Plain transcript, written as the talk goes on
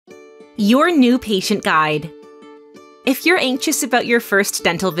Your new patient guide. If you're anxious about your first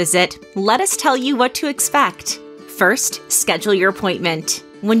dental visit, let us tell you what to expect. First, schedule your appointment.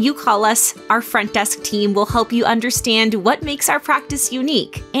 When you call us, our front desk team will help you understand what makes our practice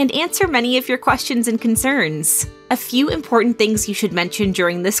unique and answer many of your questions and concerns. A few important things you should mention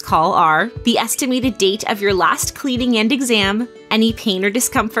during this call are the estimated date of your last cleaning and exam, any pain or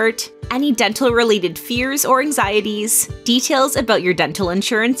discomfort, any dental-related fears or anxieties, details about your dental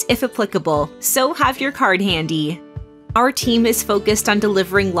insurance if applicable, so have your card handy. Our team is focused on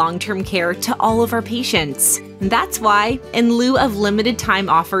delivering long-term care to all of our patients. That's why, in lieu of limited time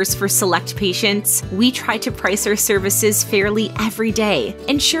offers for select patients, we try to price our services fairly every day,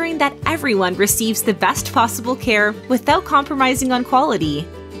 ensuring that everyone receives the best possible care without compromising on quality.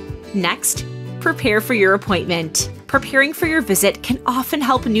 Next, prepare for your appointment. Preparing for your visit can often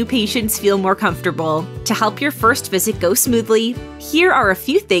help new patients feel more comfortable. To help your first visit go smoothly, here are a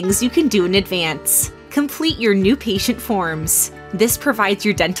few things you can do in advance. Complete your new patient forms. This provides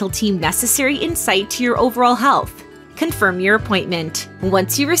your dental team necessary insight to your overall health. Confirm your appointment.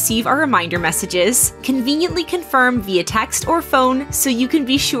 Once you receive our reminder messages, conveniently confirm via text or phone so you can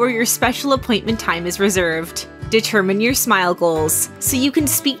be sure your special appointment time is reserved. Determine your smile goals so you can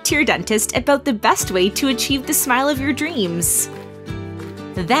speak to your dentist about the best way to achieve the smile of your dreams.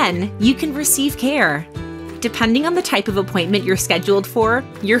 Then, you can receive care. Depending on the type of appointment you're scheduled for,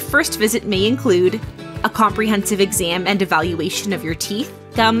 your first visit may include a comprehensive exam and evaluation of your teeth,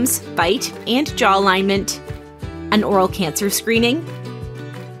 gums, bite, and jaw alignment, an oral cancer screening,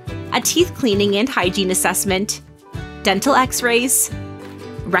 a teeth cleaning and hygiene assessment, dental x-rays,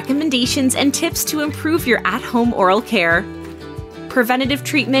 recommendations and tips to improve your at-home oral care, preventative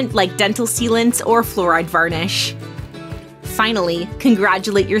treatment like dental sealants or fluoride varnish. Finally,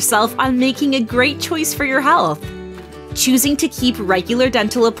 congratulate yourself on making a great choice for your health. Choosing to keep regular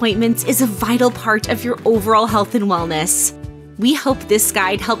dental appointments is a vital part of your overall health and wellness. We hope this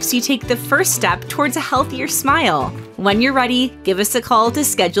guide helps you take the first step towards a healthier smile. When you're ready, give us a call to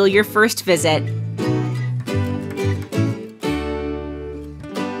schedule your first visit.